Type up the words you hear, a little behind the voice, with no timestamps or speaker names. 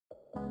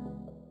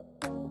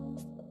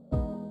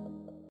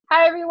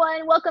Hi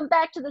everyone, welcome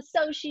back to the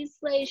So She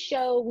Slays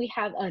show. We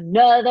have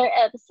another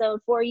episode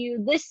for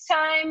you. This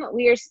time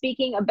we are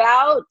speaking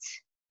about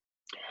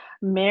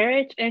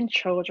marriage and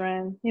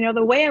children,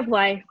 the way of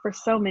life for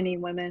so many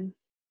women.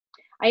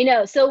 I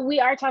know. So we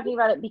are talking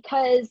about it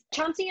because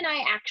Chauncey and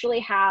I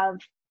actually have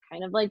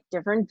kind of like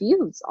different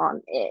views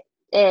on it.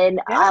 And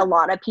Yeah. a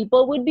lot of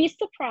people would be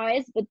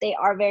surprised, but they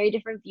are very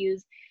different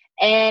views.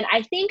 And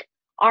I think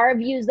our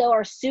views though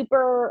are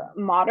super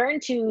modern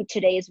to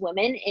today's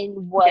women in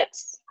what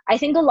Yes. I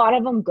think a lot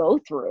of them go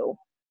through.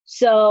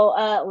 So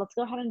let's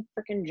go ahead and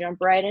freaking jump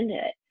right into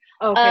it.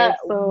 Okay,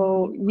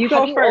 so you Have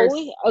go you first.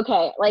 always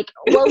okay,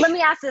 well, let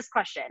me ask this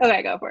question.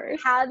 Okay, go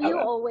first. Have you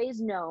Okay.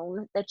 always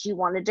known that you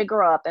wanted to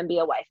grow up and be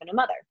a wife and a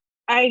mother?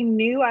 I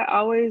knew I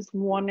always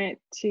wanted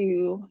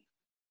to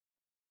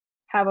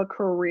have a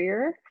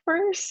career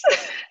first.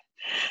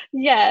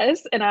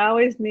 Yes, and I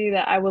always knew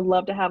that I would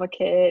love to have a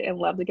kid and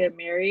love to get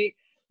married.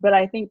 But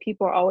I think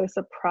people are always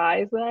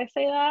surprised when I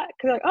say that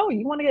because like, oh,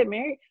 you want to get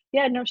married?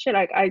 Yeah, no shit.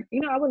 I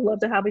would love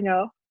to have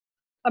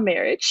a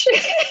marriage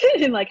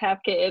and like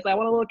have kids. I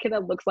want a little kid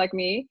that looks like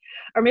me,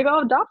 or maybe I'll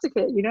adopt a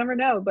kid. You never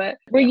know. But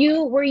Were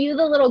you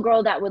the little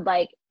girl that would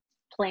like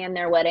plan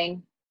their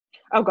wedding?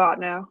 oh God,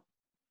 no. No,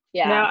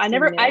 Yeah, I see,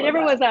 never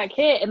neither was that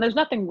kid. And there's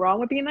nothing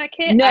wrong with being that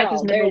kid. I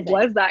just No, there never isn't.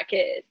 was that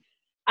kid.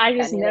 I Yeah,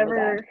 just neither was I.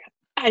 never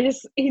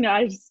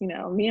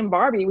me and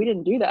Barbie, we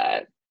didn't do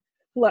that.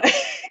 Like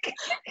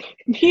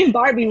Me and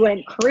Barbie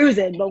went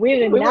cruising, but we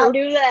did we not were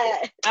do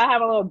that. I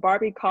have a little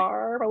Barbie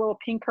car, a little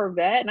pink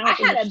Corvette, and I I was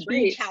in the had a beach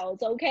streets.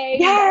 house, okay?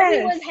 Barbie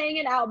Yes. was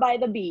hanging out by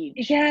the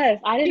beach. Yes.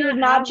 I did She was not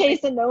not have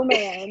chasing no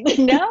man.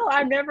 no,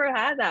 I've never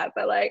had that.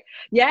 But like,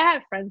 yeah, I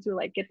had friends who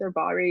like get their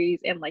Barbies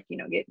and like,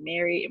 get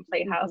married and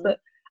play house. Mhm. But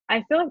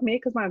I feel like maybe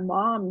because my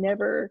mom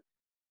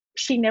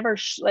she never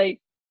like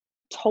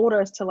told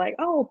us to like,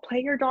 oh,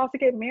 play your dolls to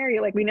get married.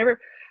 Like we never,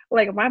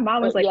 like my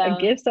mom was like Yeah.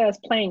 against us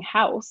playing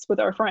house with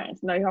our friends.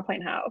 No, you're not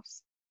playing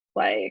house.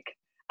 Like,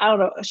 I don't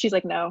know. She's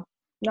like, no,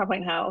 you're not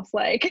playing house.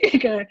 Like, you're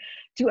gonna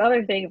do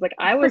other things. Like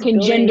I was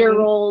Freaking gender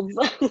building,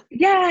 roles.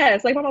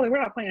 yes, like my mom, like,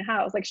 we're not playing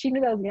house. Like she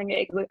knew that was a young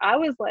age. Like I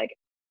was like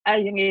at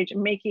a young age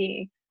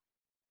making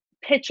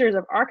pictures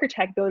of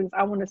architect buildings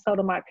I wanted to sell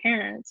to my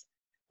parents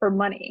for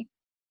money.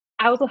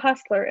 I was a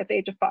hustler at the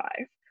age of 5.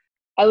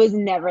 I was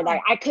never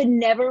that. I could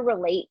never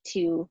relate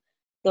to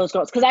those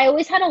girls because I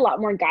always had a lot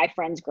more guy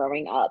friends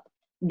growing up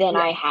than Yeah.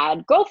 I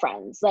had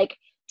girlfriends. Like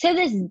to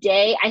this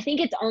day, I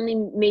think it's only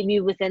maybe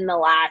within the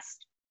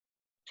last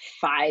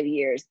 5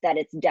 years that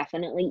it's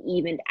definitely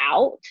evened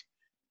out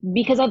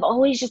because I've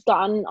always just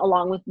gotten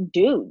along with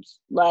dudes.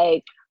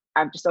 Like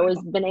I've just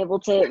always been able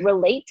to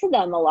relate to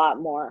them a lot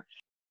more.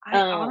 I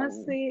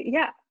honestly,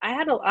 yeah, I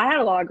had a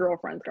lot of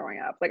girlfriends growing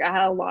up. Like I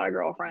had a lot of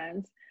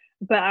girlfriends,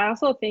 but I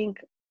also think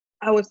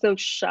I was so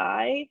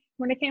shy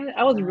when it came to,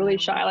 I was really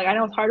shy. Like I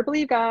know it's hard to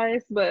believe,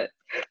 guys, but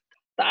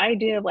the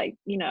idea of like,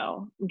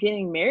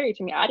 getting married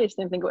to me, I just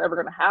didn't think it was ever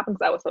going to happen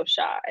because I was so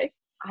shy.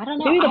 I don't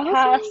know. Maybe the I was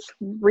like, past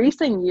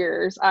recent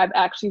years, I've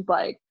actually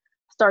like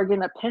started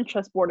getting a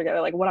Pinterest board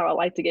together, like what I would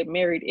like to get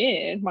married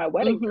in, my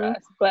wedding mm-hmm.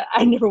 dress. But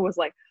I never was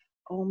like,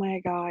 oh my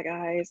God,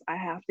 guys, I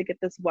have to get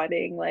this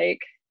wedding. Like,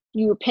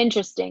 You were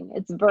Pinteresting.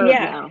 It's a verb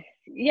yeah, now.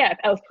 yeah,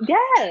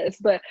 yes,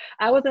 but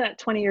I wasn't at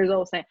 20 years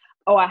old saying,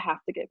 oh, I have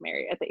to get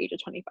married at the age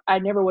of 25. I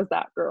never was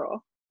that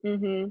girl.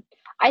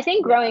 I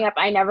think growing Yeah. up,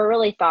 I never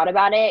really thought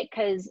about it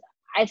because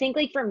I think,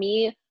 like, for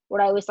me, what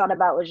I always thought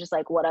about was just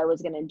like what I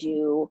was going to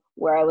do,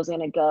 where I was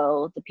going to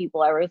go, the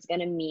people I was going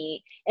to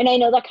meet. And I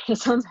know that kind of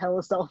sounds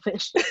hella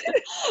selfish,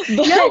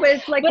 but, No, but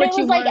it's like but it what was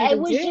you like, wanted I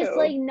to was just do.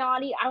 like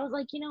naughty. I was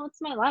like,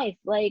 it's my life.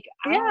 Like,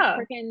 I don't Yeah.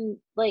 freaking,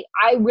 like,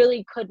 I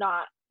really could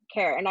not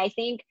care. And I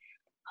think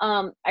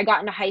I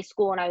got into high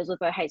school and I was with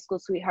my high school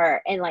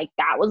sweetheart, and like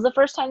that was the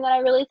first time that I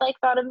really like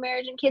thought of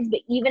marriage and kids. But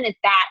even at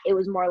that, it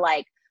was more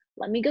like,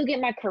 let me go get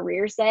my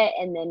career set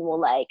and then we'll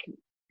like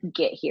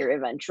get here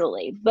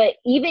eventually. But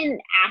even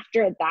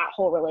after that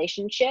whole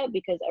relationship,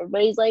 because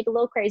everybody's like a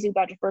little crazy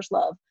about your first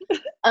love,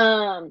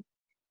 um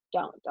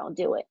don't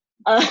do it.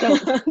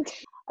 Don't.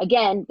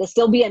 Again, there'll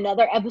still be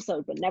another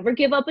episode, but never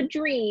give up a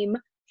dream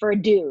for a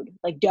dude.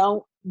 Like,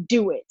 don't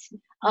do it.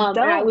 And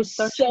I was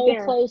Don't you so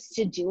dare. close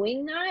to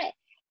doing that.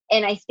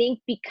 And I think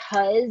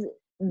because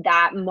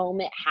that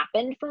moment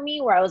happened for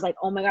me where I was like,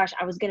 oh my gosh,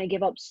 I was going to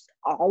give up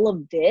all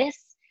of this,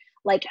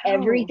 like No.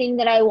 everything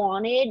that I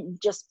wanted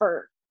just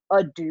for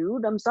a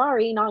dude. I'm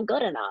sorry, not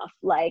good enough.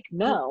 Like,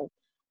 no.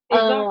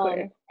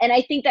 Exactly. And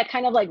I think that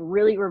kind of like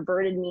really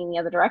reverted me in the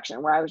other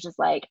direction where I was just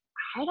like,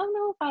 I don't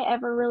know if I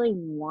ever really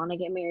want to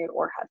get married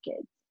or have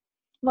kids.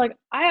 Like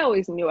I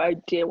always knew I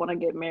did want to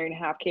get married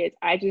and have kids.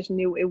 I just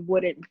knew it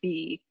wouldn't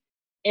be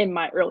in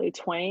my early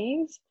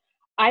 20s.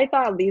 I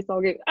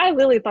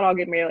literally thought I'll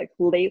get married like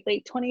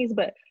late 20s,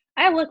 but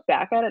I look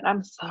back at it and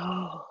I'm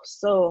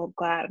so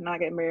glad I'm not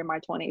getting married in my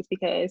 20s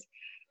because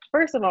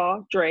first of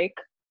all, Drake,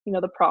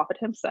 the prophet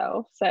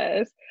himself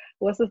says,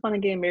 what's the fun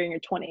of getting married in your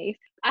 20s?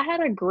 I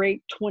had a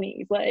great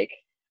 20s. Like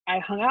I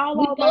hung out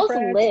with We all my both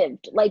friends.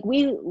 lived. Like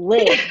we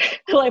lived.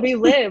 Like we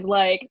lived.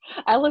 Like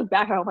I look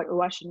back and I'm like,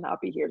 oh, I should not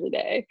be here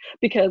today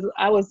because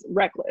I was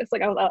reckless.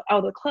 Like I was out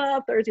of the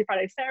club Thursday,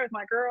 Friday, Saturday with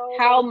my girls.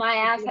 How my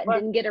ass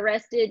didn't get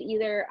arrested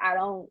either, I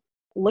don't.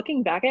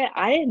 Looking back at it,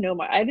 I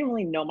didn't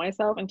really know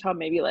myself until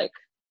maybe like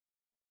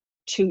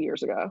 2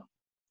 years ago.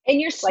 And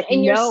you're Like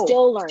and you're no,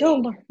 still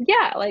learning.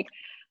 yeah, like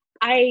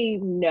I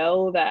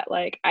know that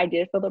like I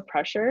did feel the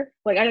pressure.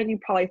 Like I know you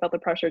probably felt the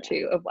pressure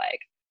too of like,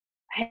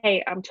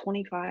 hey, I'm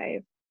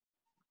 25.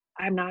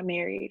 I'm not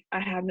married. I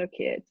have no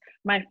kids.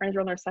 My friends are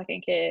on their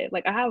second kid.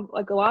 Like I have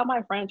like a lot of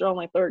my friends are on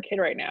like third kid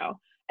right now.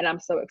 And I'm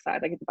so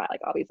excited. I get to buy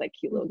like all these like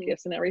cute little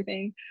gifts and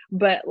everything.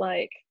 But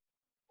like,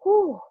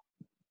 whew,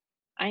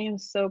 I am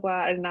so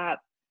glad I did not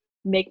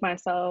make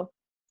myself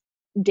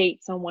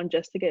date someone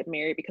just to get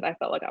married because I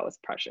felt like I was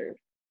pressured.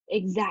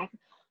 Exactly.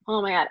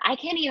 Oh my God. I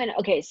can't even.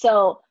 Okay.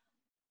 So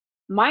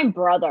my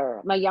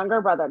brother, my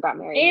younger brother got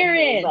married when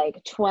he was Aaron.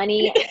 like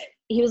 20.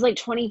 He was like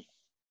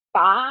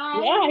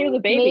 25, Yeah, he was a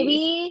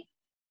baby.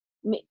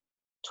 maybe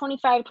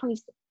 25, 20.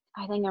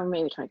 I think I'm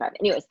maybe 25.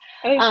 Anyways,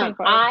 I think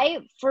 25. I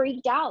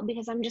freaked out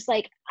because I'm just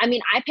like, I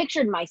mean, I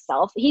pictured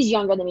myself, he's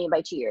younger than me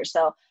by 2 years.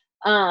 So,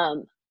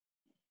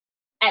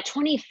 at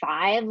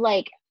 25,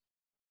 like,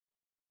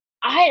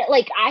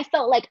 I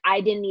felt like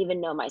I didn't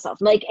even know myself.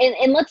 Like,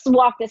 and let's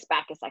walk this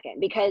back a second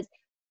because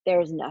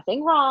there's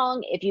nothing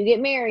wrong if you get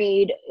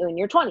married in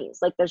your 20s.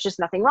 Like, there's just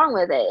nothing wrong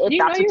with it. If You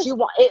know that's what you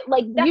want, it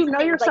like that's you the know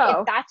thing. It's like if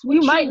yourself. that's what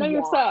You might know want,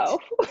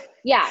 yourself.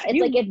 yeah, it's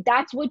You like if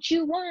that's what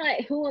you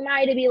want, who am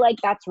I to be like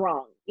that's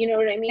wrong? You know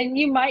what I mean? and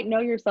you might know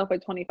yourself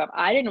at 25.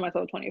 I didn't know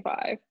myself at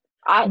 25.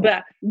 I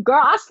But girl,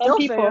 I some still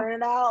people, figuring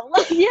it out.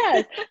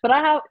 yes, but I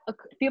have a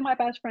few of my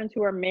best friends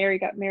who are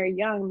married, got married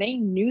young. They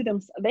knew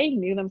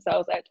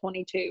themselves at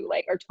 22,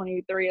 like or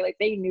 23, like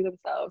they knew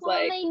themselves, Well,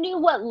 like they knew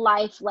what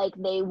life like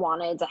they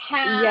wanted to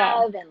yeah,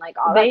 have and like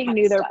all that kind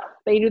of stuff.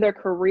 they knew their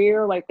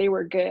career, like they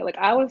were good. Like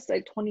I was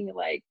like 20,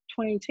 like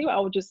 22,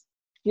 I was just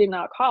getting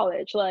out of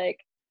college, like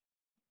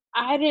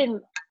I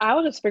didn't. I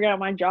was just figuring out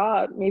my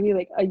job. Maybe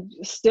like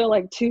still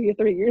like 2 or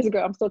 3 years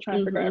ago. I'm still trying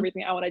to figure out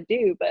everything I want to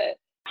do. But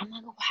I'm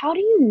like, how do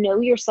you know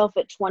yourself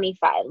at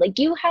 25? Like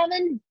you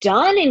haven't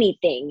done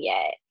anything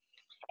yet.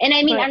 And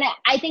I mean, but and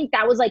I think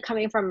that was like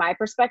coming from my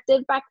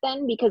perspective back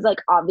then because like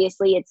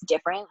obviously it's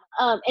different,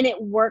 and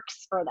it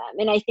works for them.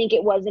 And I think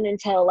it wasn't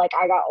until like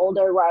I got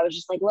older where I was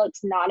just like, look,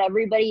 not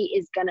everybody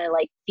is gonna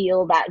like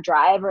feel that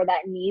drive or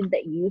that need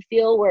that you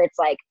feel. Where it's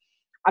like,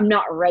 I'm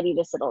not ready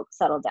to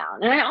settle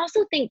down. And I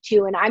also think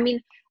too, and I mean,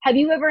 have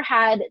you ever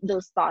had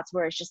those thoughts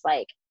where it's just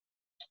like,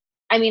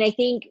 I mean, I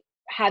think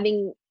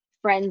having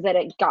friends that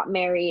had got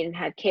married and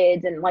had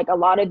kids, and like a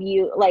lot of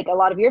you, like a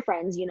lot of your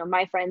friends, you know,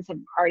 my friends have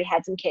already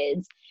had some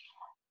kids,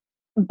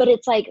 but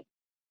it's like,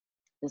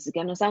 this is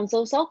gonna sound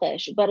so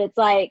selfish, but it's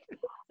like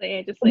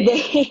just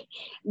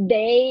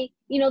they,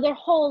 you know, their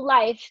whole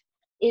life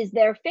is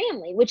their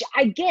family, which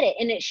I get it,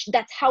 and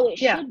that's how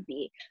it yeah. should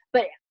be.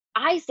 But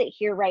I sit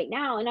here right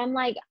now, and I'm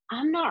like,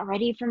 I'm not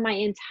ready for my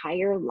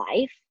entire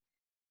life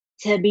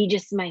to be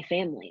just my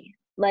family.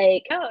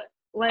 Like,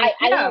 like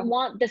I don't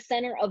want the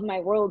center of my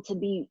world to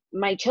be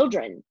my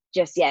children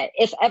just yet,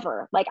 if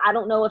ever. Like, I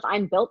don't know if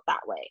I'm built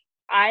that way.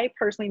 I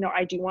personally know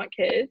I do want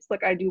kids.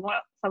 Like I do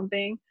want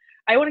something.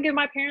 I want to give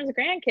my parents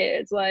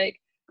grandkids. Like,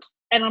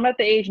 and I'm at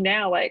the age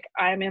now, like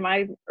I'm in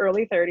my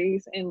early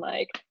 30s, and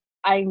like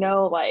I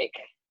know, like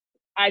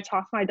I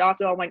talked to my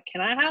doctor. I'm like,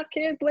 can I have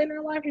kids later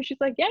in life? And she's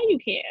like, yeah, you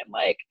can.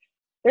 Like,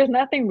 there's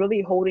nothing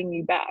really holding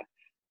you back.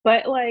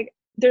 But like,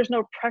 there's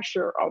no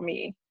pressure on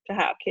me to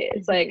have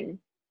kids. Like,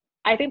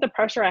 I think the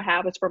pressure I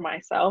have is for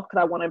myself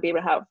because I want to be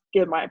able to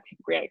give my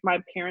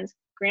parents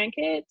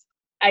grandkids.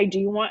 I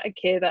do want a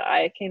kid that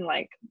I can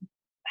like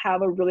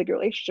have a really good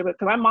relationship with.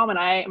 Because my mom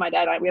and my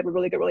dad and I, we have a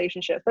really good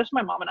relationship. Especially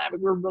my mom and I,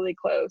 we're really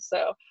close.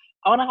 So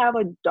I want to have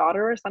a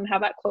daughter or son to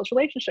have that close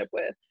relationship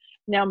with.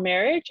 Now,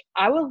 marriage,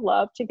 I would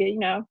love to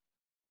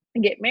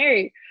get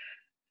married.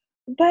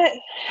 But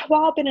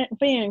while I've been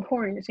in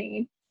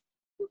quarantine,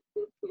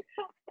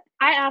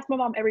 I ask my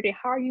mom every day,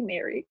 how are you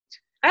married?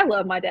 I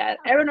love my dad.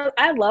 Everyone knows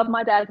I love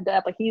my dad to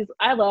death. Like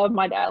I love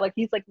my dad. Like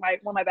he's like one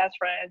of my best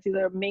friends. He's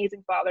an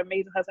amazing father,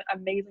 amazing husband,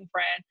 amazing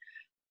friend.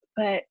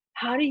 But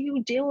how do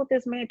you deal with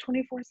this man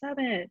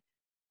 24/7?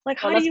 Like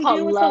how do you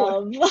deal with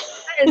love?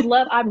 That is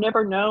love I've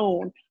never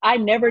known. I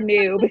never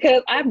knew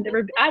because I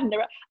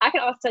can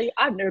also tell you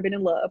I've never been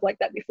in love like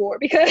that before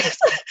because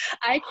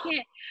I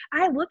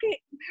look at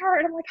her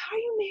and I'm like, how are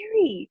you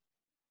married?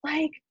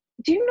 Like,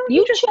 do you know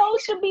you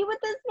chose to be with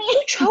this man?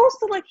 You chose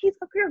to, like, he's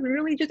up here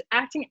really just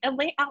acting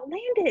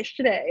outlandish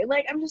today.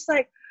 Like, I'm just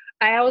like,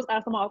 I always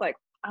ask him, I was like,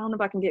 I don't know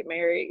if I can get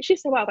married. She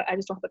said, well, I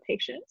just don't have the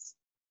patience.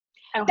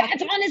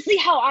 That's honestly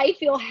how I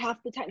feel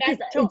half the time.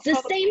 It's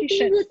the same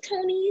thing with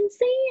Tony and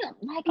Sam.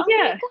 Like, oh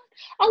my God.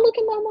 I look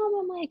at my mom,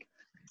 I'm like,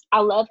 I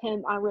love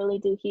him. I really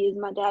do. He is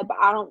my dad, but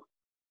I don't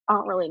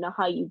really know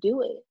how you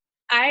do it.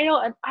 I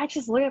know. I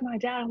just look at my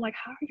dad. I'm like,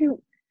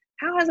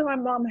 how has my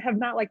mom have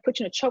not like put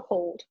you in a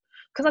chokehold?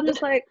 Because I'm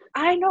just like,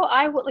 I know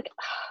I would like,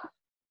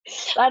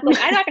 I'm like,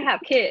 I'm not gonna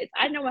have kids.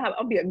 I know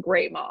I'll be a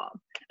great mom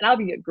and I'll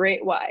be a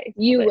great wife.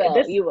 You But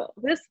will. You will.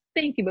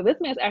 thank you, but this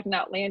man's acting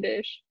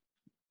outlandish.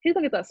 He's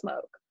gonna get that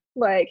smoke.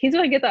 Like, he's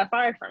gonna get that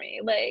fire from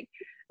me. Like,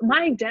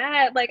 my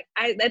dad, like,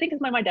 I think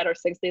it's my dad are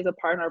 6 days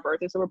apart on our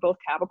birthday, so we're both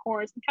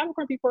Capricorns.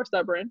 Capricorn people are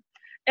stubborn,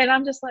 and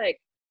I'm just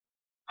like,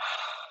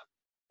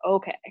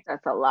 okay,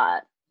 That's a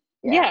lot.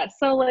 yeah.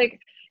 So like,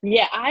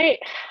 yeah, I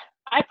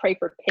pray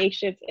for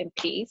patience and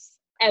peace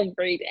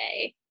every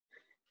day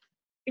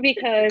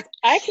because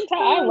I can tell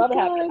I Oh, love to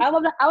have God.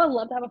 I would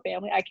love to have a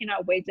family. I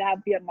cannot wait to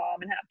be a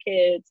mom and have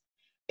kids.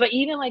 But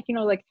even like,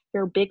 like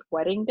your big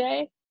wedding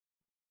day,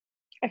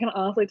 I can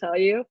honestly tell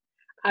you,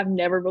 I've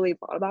never really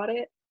thought about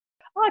it.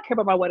 All I care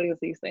about my wedding is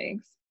these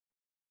things: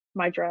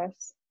 my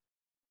dress,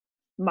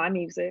 my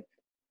music.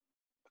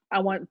 I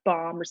want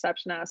bomb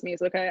reception ass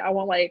music. Okay, I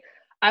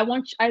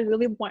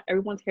really want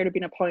everyone's hair to be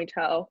in a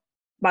ponytail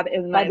by the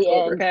end of the By night. the It's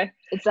over. end, Okay,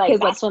 it's like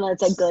that's when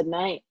it's a good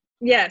night.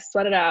 yes,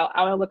 sweat it out.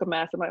 I want to look a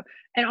mess.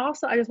 And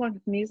also, I just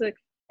want music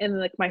and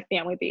like my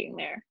family being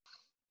there.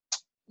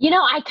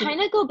 I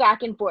kind of go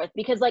back and forth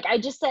because like I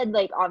just said,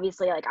 like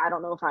obviously like I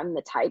don't know if I'm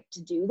the type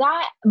to do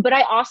that, but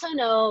I also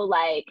know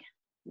like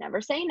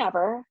never say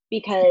never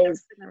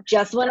because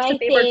just when I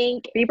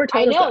think Bieber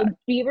I told us know that.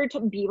 Bieber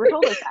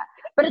told us that,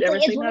 but it's Never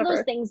like it's say one of those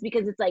never. things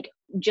because it's like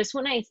just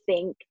when I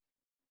think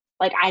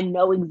like I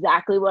know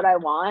exactly what I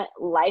want,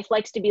 life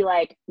likes to be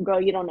like,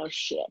 girl, you don't know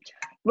shit.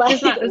 Like,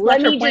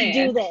 let me just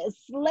do this.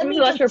 Let me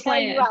just tell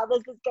you how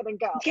this is gonna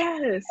go.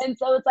 Yes. And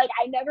so it's like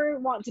I never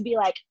want to be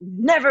like,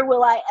 never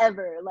will I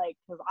ever. Like,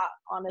 because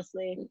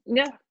honestly,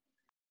 yeah,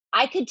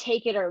 I could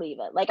take it or leave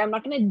it. Like, I'm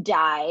not gonna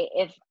die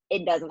if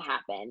it doesn't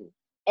happen,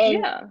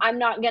 and I'm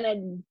not gonna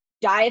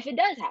die if it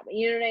does happen.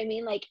 You know what I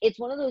mean? Like, it's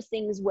one of those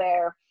things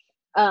where,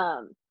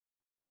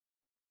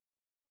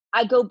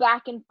 I go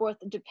back and forth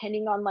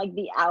depending on like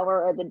the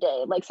hour or the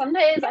day. Like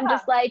sometimes I'm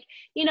just like,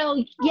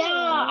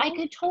 I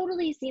could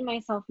totally see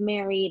myself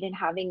married and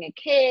having a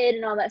kid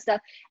and all that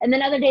stuff. And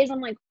then other days I'm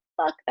like,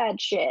 fuck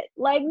that shit.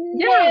 Like,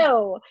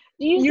 no.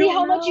 Do you see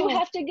how much you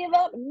have to give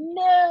up?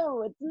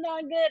 No, it's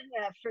not good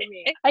enough for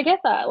me. I get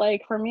that.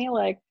 Like for me,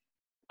 like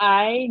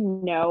I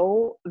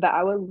know that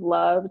I would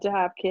love to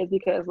have kids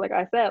because like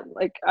I said,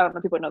 like I don't know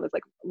if people know this,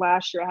 like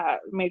last year I had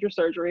major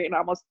surgery and I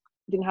almost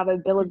didn't have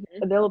the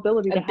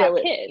availability to have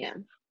kids. Yeah.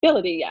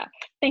 Ability, yeah.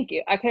 Thank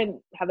you. I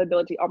couldn't have the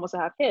ability almost to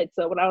have kids.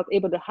 So when I was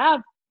able to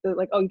have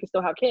like, oh, you can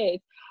still have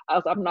kids,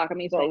 I'm knocking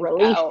these things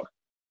out.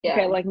 Yeah.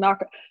 Okay, like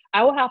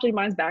I will have to do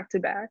mine back to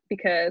back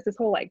because this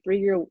whole like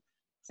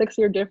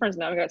 6-year difference,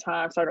 now we got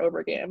time to start over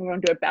again. We're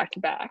gonna do it back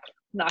to back.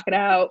 Knock it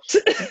out.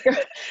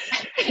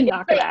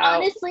 Knock it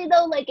out. Honestly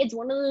though, like it's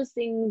one of those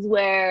things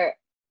where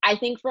I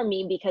think for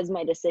me, because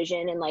my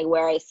decision and like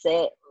where I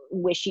sit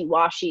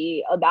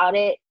wishy-washy about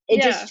it,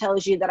 it just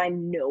tells you that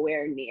I'm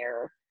nowhere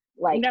near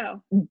like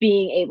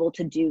being able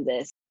to do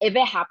this. If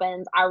it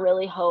happens, I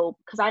really hope,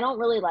 because I don't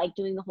really like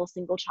doing the whole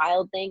single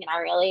child thing and I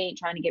really ain't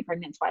trying to get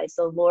pregnant twice.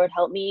 So Lord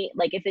help me,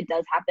 like if it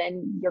does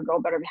happen, your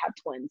girl better have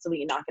twins so we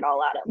can knock it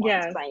all out at once.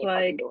 Yes, I ain't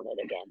fucking doing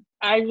it again.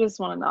 I just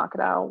want to knock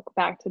it out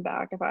back to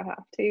back if I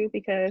have to,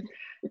 because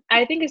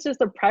I think it's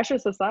just a pressure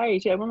society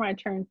too. I remember when I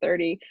turned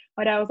 30,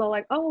 my dad was all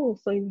like, oh,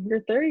 so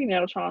you're 30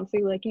 now,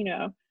 Chauncey, like, you're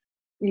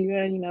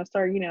gonna,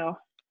 start,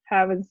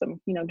 having some,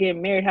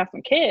 getting married, have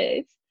some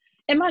kids.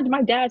 And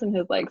my dad's in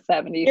his like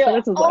 70s. Yeah, so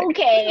this is like,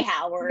 okay,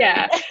 Howard.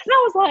 Yeah. And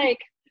I was like,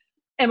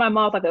 and my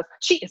mom's like this,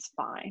 she is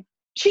fine.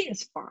 She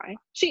is fine.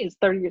 She is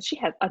 30 years. She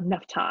has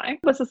enough time.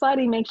 But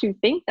society makes you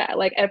think that.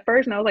 Like at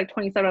first, when I was like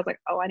 27, I was like,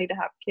 oh, I need to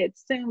have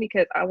kids soon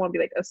because I want to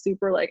be like a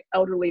super like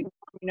elderly,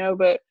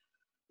 But to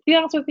be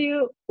honest with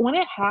you, when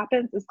it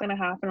happens, it's going to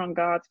happen on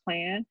God's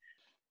plan.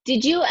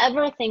 Did you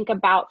ever think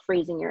about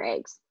freezing your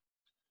eggs?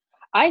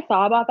 I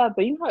thought about that,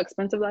 but you know how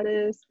expensive that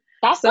is?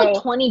 That's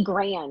like 20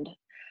 grand.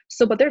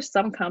 So, but there's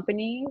some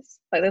companies,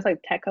 like there's like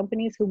tech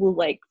companies who will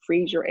like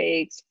freeze your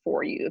eggs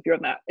for you if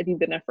you've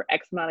been there for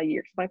X amount of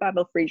years. Like that,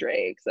 they'll freeze your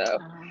eggs. So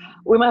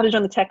we might have to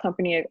join the tech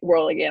company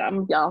world again. I'm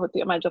gonna be honest with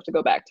you, I might have to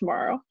go back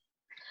tomorrow.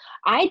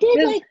 I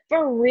did like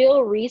for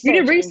real research.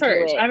 You did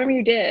research. I remember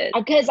you did.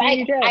 Because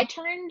I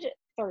turned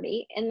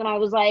 30 and then I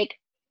was like,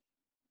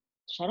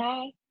 shouldn't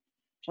I?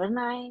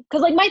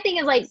 Because like my thing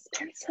is like,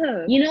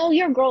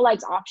 your girl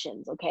likes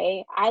options,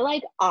 okay? I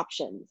like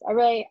options.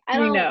 We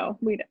know.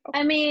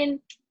 I mean,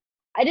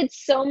 I did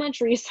so much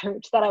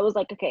research that I was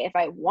like, okay, if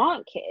I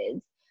want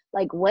kids,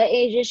 like what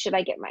ages should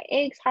I get my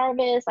eggs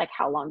harvest? Like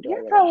how long do I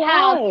really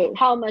have?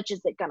 How much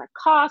is it gonna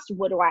cost?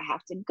 What do I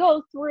have to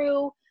go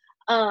through?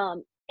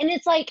 And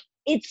it's like,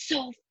 it's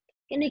so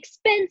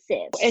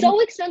expensive. So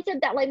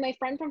expensive that like my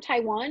friend from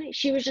Taiwan,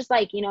 she was just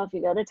like, if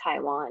you go to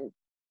Taiwan,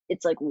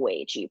 it's like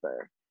way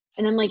cheaper.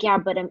 And I'm like, yeah,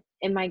 but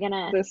am I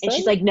gonna? And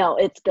she's like, no,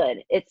 it's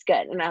good. It's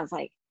good. And I was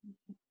like,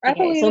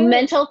 okay, so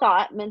mental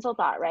thought,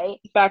 right?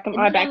 Back in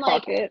my back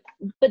pocket.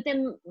 But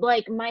then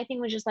like my thing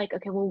was just like,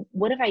 okay, well,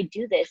 what if I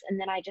do this? And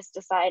then I just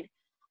decide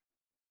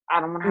I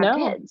don't want to have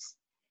kids.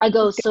 I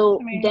go, so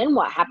then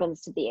what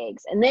happens to the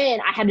eggs? And then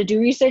I had to do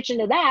research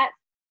into that.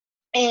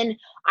 And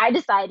I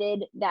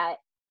decided that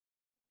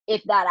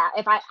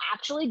if I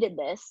actually did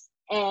this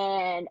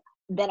and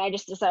then I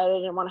just decided I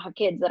didn't want to have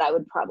kids, that I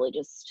would probably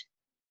just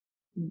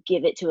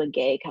give it to a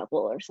gay couple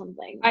or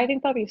something. I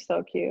think that'd be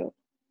so cute.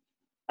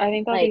 I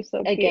think that'd be Like so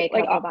a gay cute.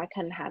 Like, couple that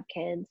couldn't have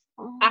kids.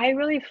 Oh. I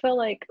really feel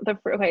like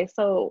okay,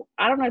 so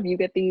I don't know if you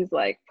get these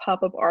like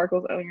pop-up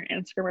articles on your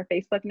Instagram or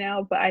Facebook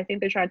now, but I think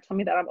they're trying to tell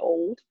me that I'm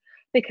old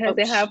because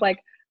they have like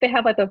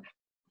the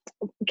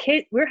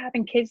kid, we're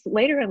having kids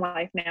later in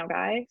life now,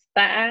 guys.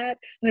 That ad,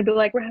 and they'd be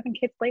like, we're having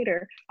kids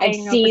later. I've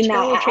And, seen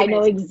that. I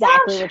know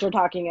exactly Gosh, what you're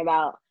talking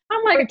about.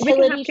 I'm like,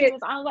 fertility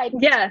treatments. I'm like,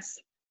 yes,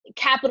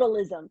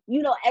 capitalism.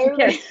 You know,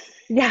 everybody.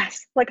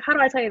 Yes. Like, how do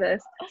I tell you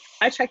this?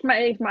 I checked my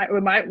age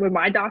with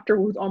my doctor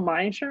who's on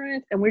my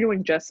insurance, and we're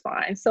doing just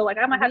fine. So like,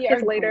 I might have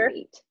kids later,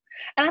 great.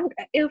 and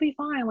it'll be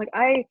fine. Like,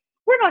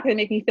 we're not gonna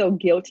make me feel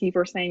guilty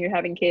for saying you're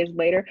having kids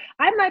later.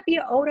 I might be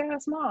an old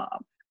ass mom.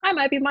 I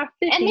might be my 50s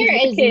and there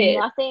with is a kid.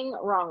 Nothing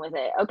wrong with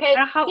it. Okay,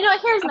 you know,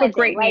 here's my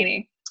great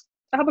nanny.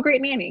 I have a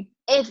great nanny.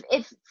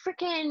 If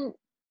freaking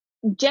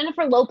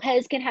Jennifer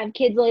Lopez can have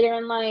kids later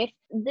in life,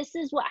 this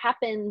is what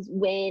happens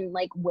when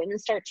like women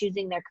start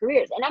choosing their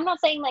careers. And I'm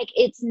not saying like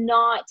it's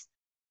not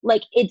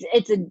like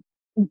it's a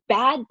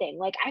bad thing.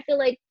 Like I feel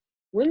like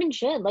women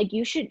should, like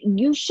you should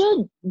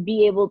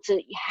be able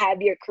to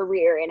have your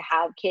career and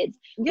have kids.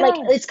 Yes.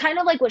 Like it's kind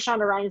of like what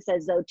Shonda Rhimes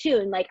says though too.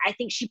 And like I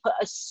think she put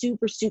a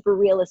super, super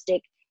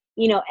realistic,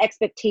 you know,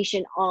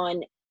 expectation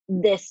on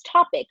this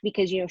topic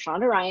because, you know,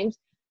 Shonda Rhimes,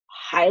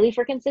 highly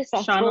freaking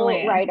successful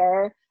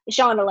writer.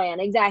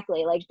 Shondaland,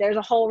 exactly. Like there's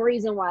a whole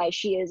reason why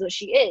she is what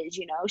she is,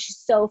 you know. She's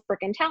so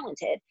freaking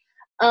talented.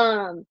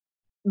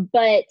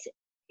 But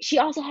she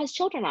also has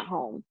children at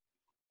home.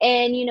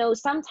 And, you know,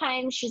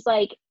 sometimes she's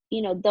like,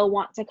 you know, they'll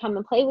want to come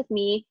and play with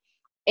me.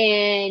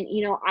 And,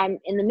 you know, I'm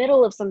in the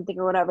middle of something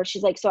or whatever.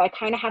 She's like, so I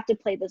kind of have to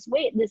play this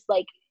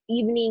like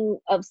evening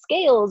of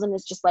scales. And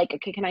it's just like,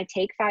 okay, can I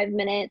take 5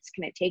 minutes?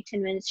 Can I take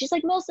 10 minutes? She's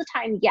like, most of the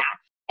time, yeah.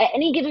 At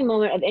any given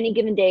moment of any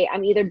given day,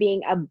 I'm either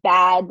being a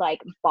bad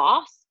like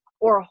boss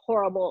or a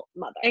horrible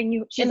mother.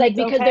 And she's like,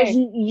 because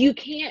you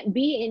can't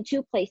be in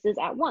two places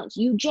at once.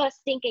 You just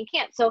stinking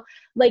can't. So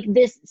like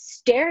this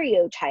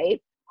stereotype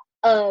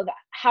of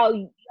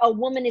how a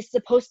woman is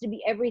supposed to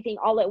be everything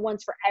all at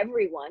once for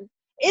everyone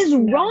is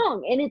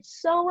wrong. And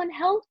it's so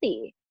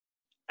unhealthy.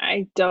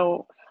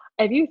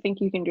 If you think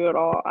you can do it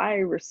all, I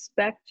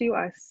respect you.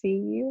 I see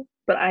you,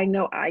 but I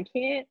know I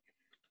can't.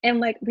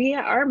 And like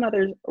our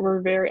mothers were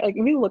very, like,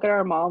 if you look at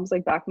our moms,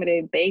 like back in the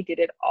day, they did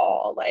it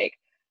all. Like,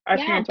 our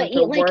parents went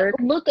to work.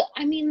 Look,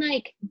 I mean,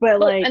 like,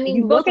 but like,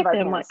 you look at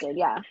them, like, did,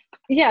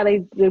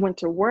 they went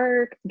to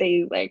work.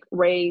 They like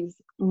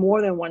raised more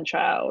than one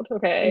child.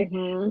 Okay,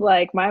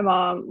 like my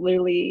mom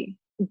literally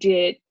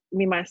did.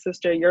 Me and my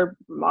sister, your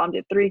mom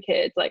did 3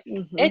 kids. Like,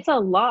 it's a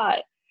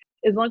lot.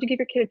 As long as you give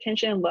your kid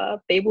attention and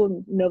love, they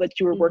will know that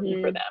you were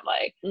working for them.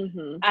 Like,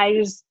 I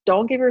just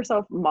don't give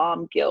yourself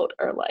mom guilt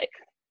or like,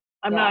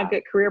 I'm not a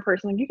good career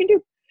person. Like,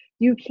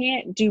 you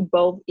can't do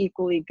both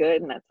equally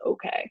good, and that's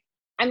okay.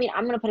 I mean,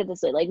 I'm going to put it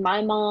this way. Like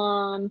my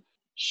mom,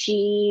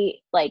 she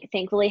like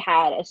thankfully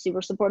had a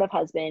super supportive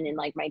husband, and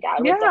like my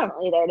dad was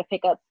definitely there to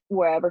pick up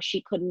wherever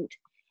she couldn't.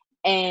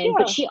 And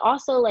but she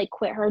also like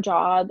quit her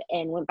job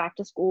and went back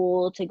to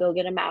school to go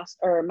get a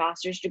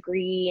master's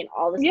degree and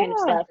all this kind of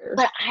stuff.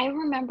 But I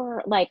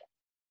remember like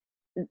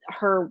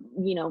her,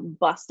 you know,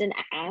 busting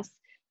ass,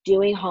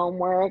 doing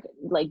homework,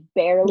 like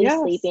barely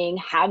sleeping,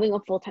 having a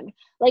full-time,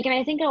 like, and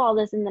I think of all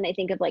this, and then I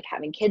think of like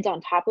having kids on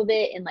top of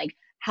it and like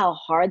how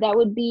hard that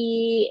would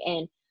be.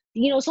 And,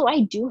 you know, so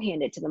I do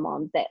hand it to the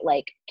moms that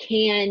like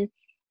can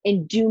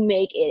and do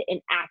make it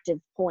an active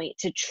point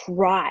to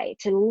try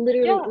to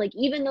literally like,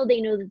 even though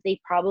they know that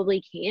they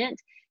probably can't,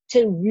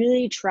 to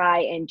really try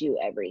and do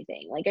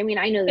everything. Like, I mean,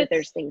 I know that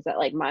there's things that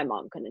like my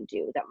mom couldn't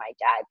do that my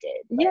dad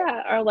did.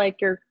 But. Or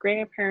like your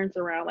grandparents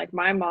around. Like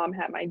my mom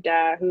had my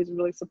dad, who's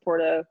really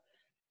supportive,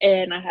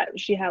 and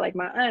she had like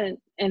my aunt,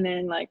 and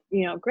then like,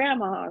 you know,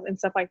 grandmas and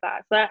stuff like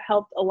that. So that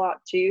helped a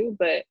lot too.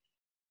 But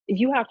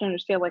you have to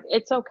understand, like,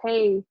 it's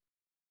okay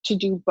to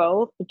do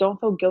both, but don't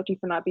feel guilty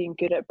for not being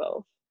good at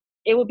both.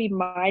 It would be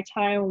my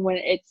time when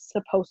it's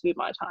supposed to be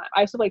my time.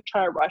 I used to like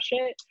try to rush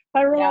it. But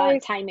I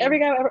realized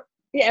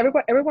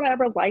everyone I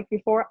ever liked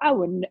before, I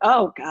wouldn't.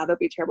 Oh God, that'd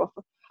be terrible.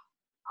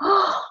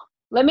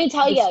 Let me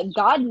tell you,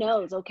 God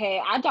knows. Okay,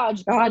 I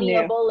dodged plenty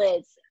of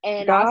bullets,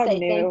 and I'll say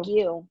thank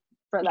you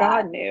for that.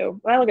 God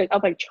knew. I'm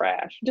like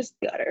trash, just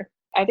gutter.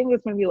 I think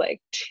it's gonna be like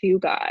 2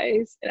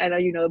 guys, and I know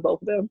you know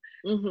both of them.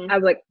 I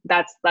was like,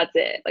 that's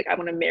it. Like, I'm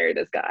gonna marry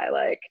this guy.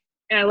 Like,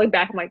 and I look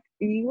back, I'm like,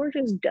 you were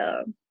just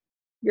dumb.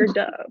 You're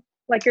dumb.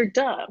 Like, you're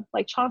dumb.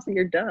 Like, Chauncey,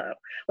 you're dumb.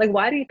 Like,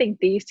 why do you think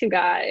these 2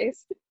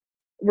 guys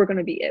were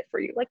gonna be it for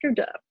you? Like, you're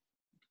dumb.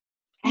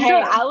 Hey,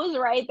 I was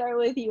right there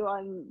with you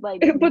on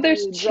like. But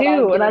there's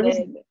 2, and I'm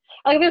just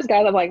like, there's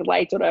guys I've like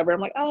liked, whatever. I'm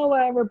like, oh,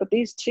 whatever. But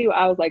these 2,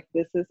 I was like,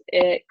 this is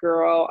it,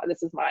 girl.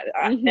 This is mine.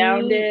 I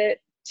found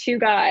it. 2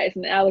 guys,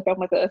 and I look up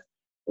like a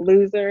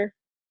loser.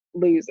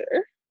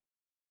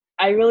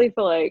 I really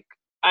feel like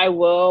I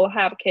will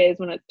have kids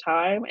when it's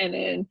time, and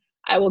then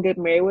I will get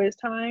married when it's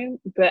time,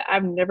 but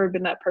I've never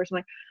been that person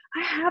like,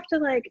 I have to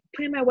like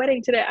plan my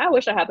wedding today. I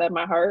wish I had that in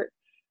my heart.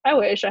 I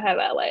wish I had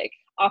that like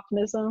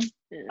optimism.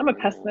 I'm a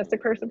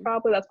pessimistic person,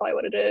 probably. That's probably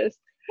what it is.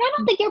 I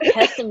don't think you're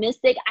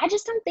pessimistic. I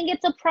just don't think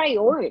it's a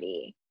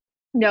priority.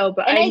 No,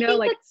 but And I I know think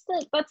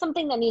like that's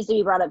something that needs to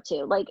be brought up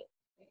too. Like,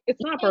 it's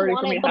you not a may priority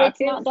want for me it, to but have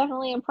it's not kids.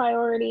 definitely a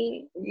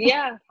priority.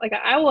 Yeah, like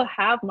I will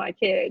have my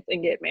kids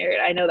and get married.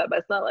 I know that, but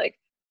it's not like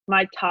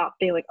my top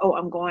thing. Like, oh,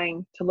 I'm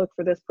going to look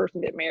for this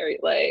person to get married.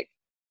 Like,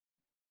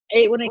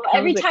 when it Well, comes,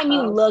 every it time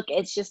you comes. look,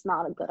 it's just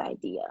not a good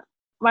idea.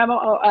 My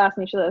mom asked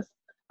me this: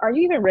 "Are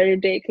you even ready to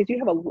date? Because you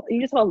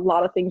just have a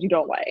lot of things you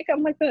don't like."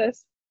 I'm like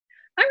this.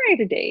 I'm ready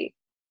to date.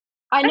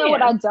 I I know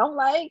what I am. don't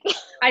like.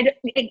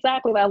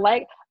 Exactly what I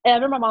like. And I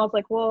remember my mom was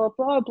like, "Well,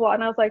 blah blah blah,"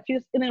 and I was like,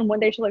 And then one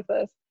day she's like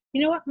this.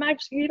 You know what,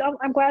 Max?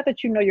 I'm glad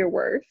that you know your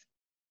worth.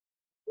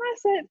 And I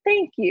said,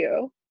 "Thank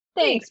you,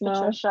 Thanks, thanks, mom."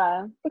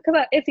 Patricia.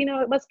 Because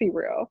it's let's be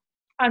real.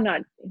 I'm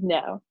not.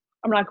 No,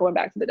 I'm not going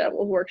back to the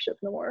devil's workship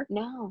no more.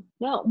 No,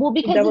 no. Well,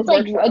 The because it's devil's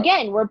like, workshop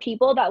again, we're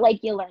people that like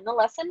you learn the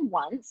lesson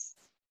once,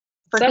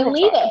 freaking several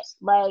leave it. times.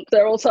 Like,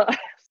 Several times.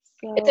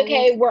 it's So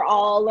okay. We're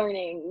all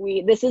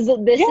learning. This is a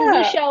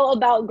yeah. show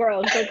about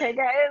growth. Okay,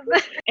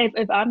 guys.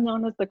 If I'm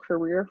known as the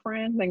career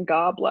friend, then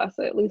God bless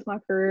it. At least my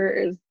career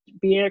is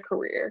being a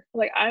career.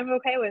 Like I'm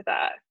okay with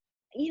that.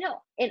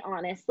 And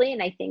honestly,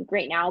 and I think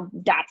right now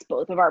that's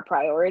both of our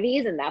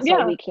priorities, and that's why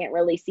Yeah. we can't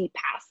really see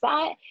past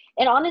that.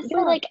 And honestly,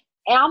 Yeah. like,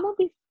 and I'm gonna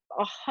be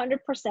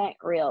 100%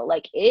 real.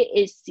 Like, it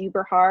is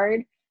super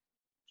hard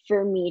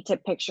for me to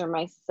picture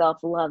myself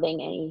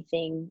loving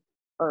anything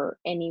or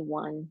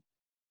anyone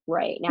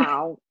right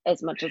now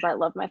as much as I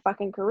love my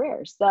fucking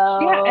career.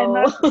 Yeah,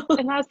 and So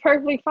that's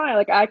perfectly fine.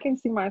 Like I can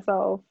see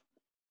myself.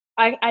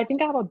 I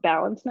think I have a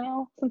balance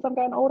now since I've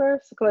gotten older.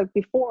 So like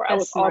before, I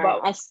was that's all smart.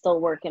 about. I'm still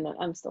working it.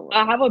 I'm still I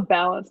working have a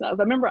balance now. I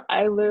remember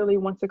I literally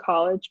went to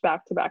college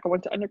back to back. I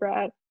went to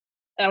undergrad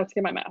and I went to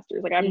get my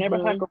master's. Like I've it. never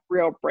had like a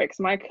real break.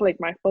 So my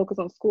focus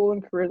on school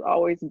and career has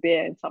always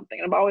been something.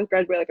 And I've always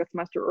graduated like a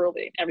semester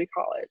early in every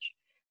college.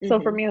 So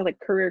for Hmm. me, it was like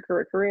career,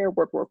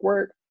 work, work,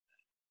 work.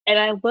 And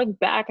I look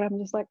back and I'm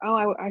just like,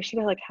 oh, I should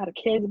have like had a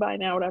kids by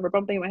now, whatever. But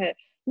I'm thinking in my head,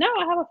 no,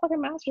 I have a fucking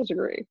master's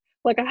degree.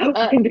 Like I have a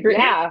fucking degree.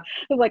 Yeah,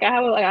 It's like I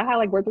had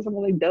like worked with some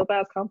really dope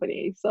ass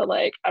companies. So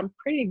like I'm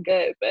pretty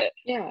good, but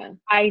yeah.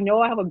 I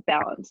know I have a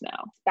balance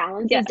now.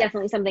 Balance is Yes.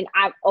 definitely something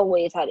I've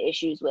always had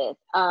issues with.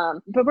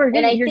 But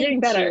And I you're think getting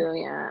better. too,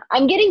 yeah,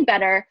 I'm getting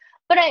better.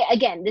 But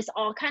again, this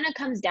all kind of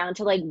comes down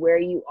to like where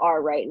you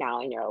are right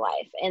now in your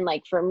life. And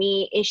like for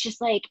me, it's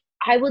just like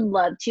I would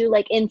love to,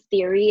 like in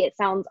theory, it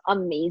sounds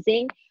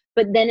amazing,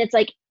 but then it's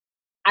like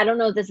I don't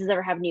know if this has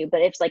ever happened to you, but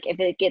if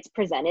it gets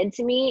presented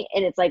to me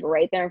and it's like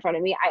right there in front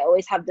of me, I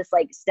always have this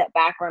like step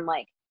back where I'm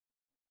like,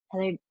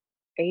 Heather,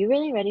 are you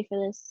really ready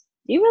for this?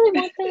 Do you really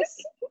want this?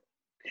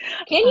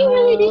 Can you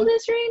really do Uh,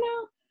 this right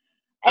now?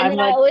 And I'm then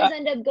I like, always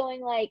end up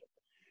going like,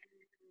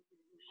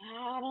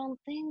 I don't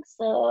think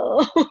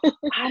so.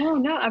 I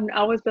don't know. I've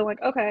always been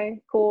like, okay,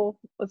 cool,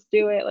 let's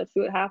do it. Let's see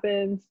what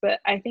happens. But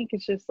I think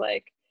it's just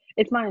like,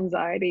 it's my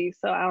anxiety.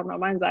 So I don't know.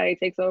 My anxiety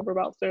takes over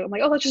about stuff. I'm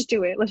like, oh, let's just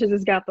do it. Let's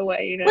just get out the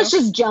way, Let's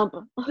just jump.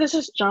 Let's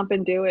just jump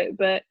and do it.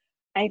 But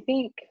I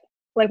think,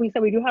 like we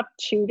said, we do have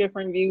two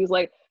different views.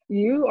 Like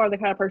you are the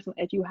kind of person,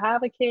 if you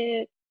have a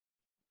kid,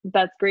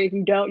 that's great. If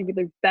you don't, you'd be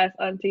the best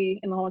auntie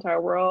in the whole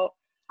entire world.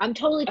 I'm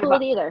totally If cool I,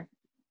 with either.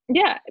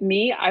 yeah,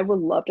 me, I would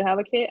love to have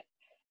a kid.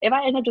 If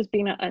I end up just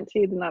being an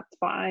auntie, then that's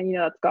fine.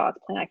 That's God's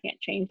plan. I can't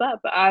change that.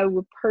 But I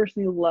would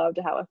personally love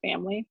to have a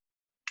family.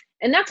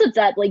 And that's what's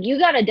up. Like, you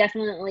got to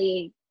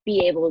definitely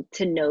be able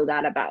to know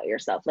that about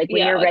yourself. Like, when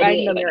Yeah, you're like I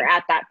ready know and that. you're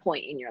at that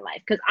point in your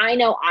life. Because I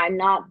know I'm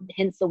not,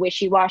 hence the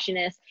wishy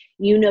washiness.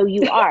 You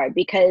are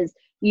because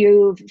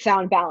you've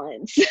found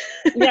balance.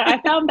 Yeah, I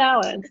found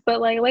balance.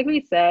 But like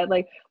we said,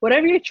 like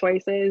whatever your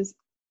choice is,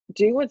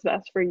 do what's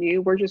best for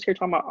you. We're just here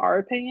talking about our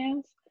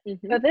opinions. Hmm.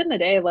 But at the end of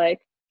the day, like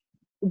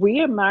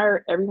we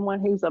admire everyone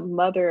who's a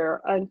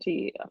mother,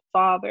 auntie, a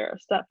father, a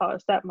stepfather,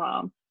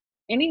 stepmom,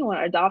 anyone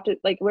adopted,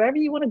 like whatever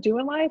you want to do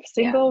in life,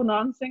 Yeah. single,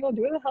 non-single,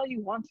 do what the hell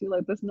you want to.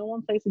 Like there's no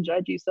one place to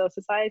judge you. So if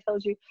society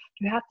tells you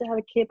you have to have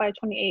a kid by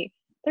 28,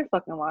 they're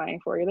fucking lying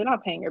for you. They're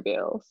not paying your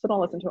bills. So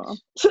don't listen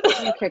to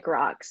them. Kick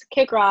rocks.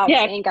 Kick rocks.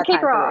 Yeah, Ain't got kick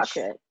time for this rocks.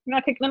 shit. They're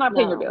not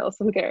paying your No. bills,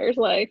 so who cares?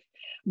 Like,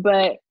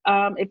 but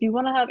if you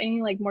want to have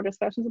any like more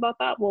discussions about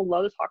that, we'll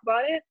love to talk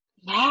about it.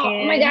 Yeah.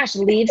 Oh my And gosh.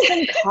 Leave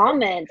some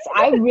comments.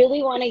 I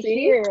really want to see,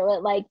 hear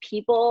what like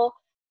people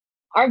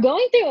are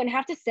going through and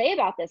have to say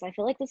about this. I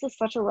feel like this is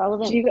such a do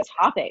relevant you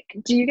topic.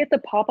 do you get the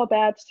pop-up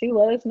ads too?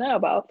 Let us know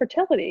about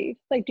fertility.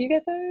 Like, do you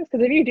get those?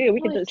 Because if you do, we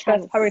I'm can always discuss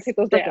trying to how we take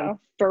those freaking down.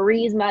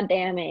 freeze my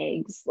damn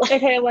eggs.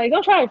 Okay, like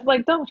don't try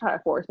to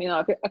force me.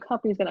 If a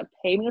company's gonna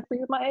pay me to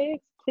freeze my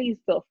eggs, please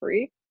feel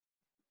free.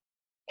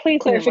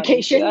 Please send me money to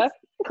do Clarification. that.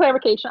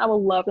 Clarification. I would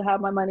love to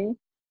have my money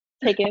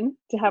taken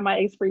to have my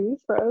eggs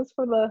froze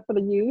for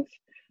the youth.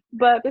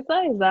 But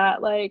besides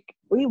that, like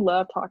we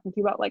love talking to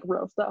you about like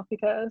real stuff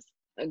because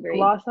Agreed. a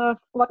lot of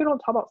people don't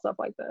talk about stuff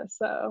like this.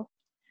 So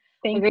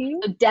Thank Agreed. you.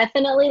 So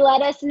definitely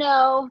let us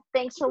know.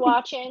 Thanks for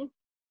watching.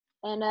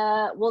 And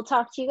we'll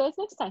talk to you guys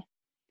next time.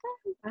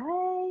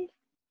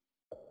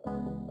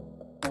 Bye.